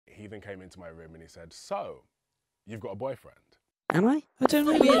he then came into my room and he said, "So, you've got a boyfriend?" Am I? I don't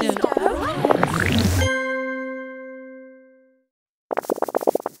know what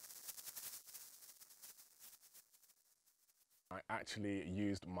I actually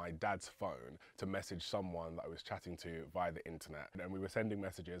used my dad's phone to message someone that I was chatting to via the internet. And we were sending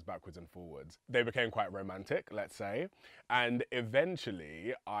messages backwards and forwards. They became quite romantic, let's say. And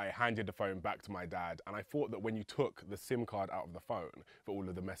eventually I handed the phone back to my dad. And I thought that when you took the SIM card out of the phone, that all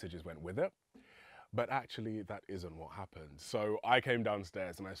of the messages went with it. But actually that isn't what happened. So I came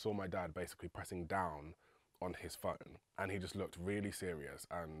downstairs and I saw my dad basically pressing down on his phone. And he just looked really serious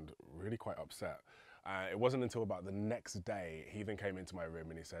and really quite upset. It wasn't until about the next day he then came into my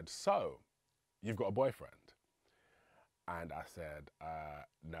room and he said, "So, you've got a boyfriend?" And I said,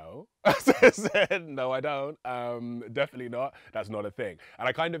 no. I said, "No, I don't. Definitely not. That's not a thing." And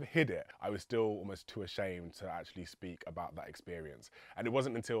I kind of hid it. I was still almost too ashamed to actually speak about that experience. And it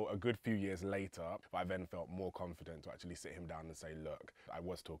wasn't until a good few years later that I then felt more confident to actually sit him down and say, "Look, I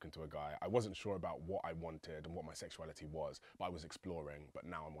was talking to a guy. I wasn't sure about what I wanted and what my sexuality was, but I was exploring. But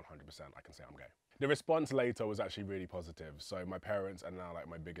now I'm 100%, I can say I'm gay." The response later was actually really positive. So my parents are now like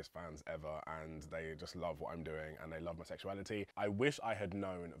my biggest fans ever, and they just love what I'm doing and they love my sexuality. I wish I had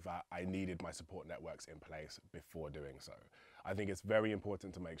known that I needed my support networks in place before doing so. I think it's very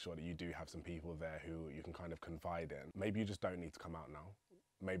important to make sure that you do have some people there who you can kind of confide in. Maybe you just don't need to come out now.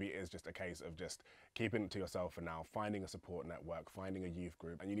 Maybe it is just a case of just keeping it to yourself for now, finding a support network, finding a youth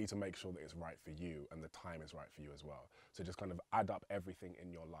group, and you need to make sure that it's right for you and the time is right for you as well. So just kind of add up everything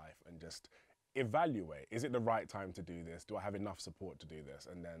in your life and just evaluate, is it the right time to do this? Do I have enough support to do this?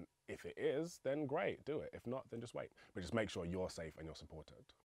 And then if it is, then great, do it. If not, then just wait. But just make sure you're safe and you're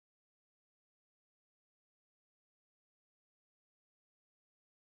supported.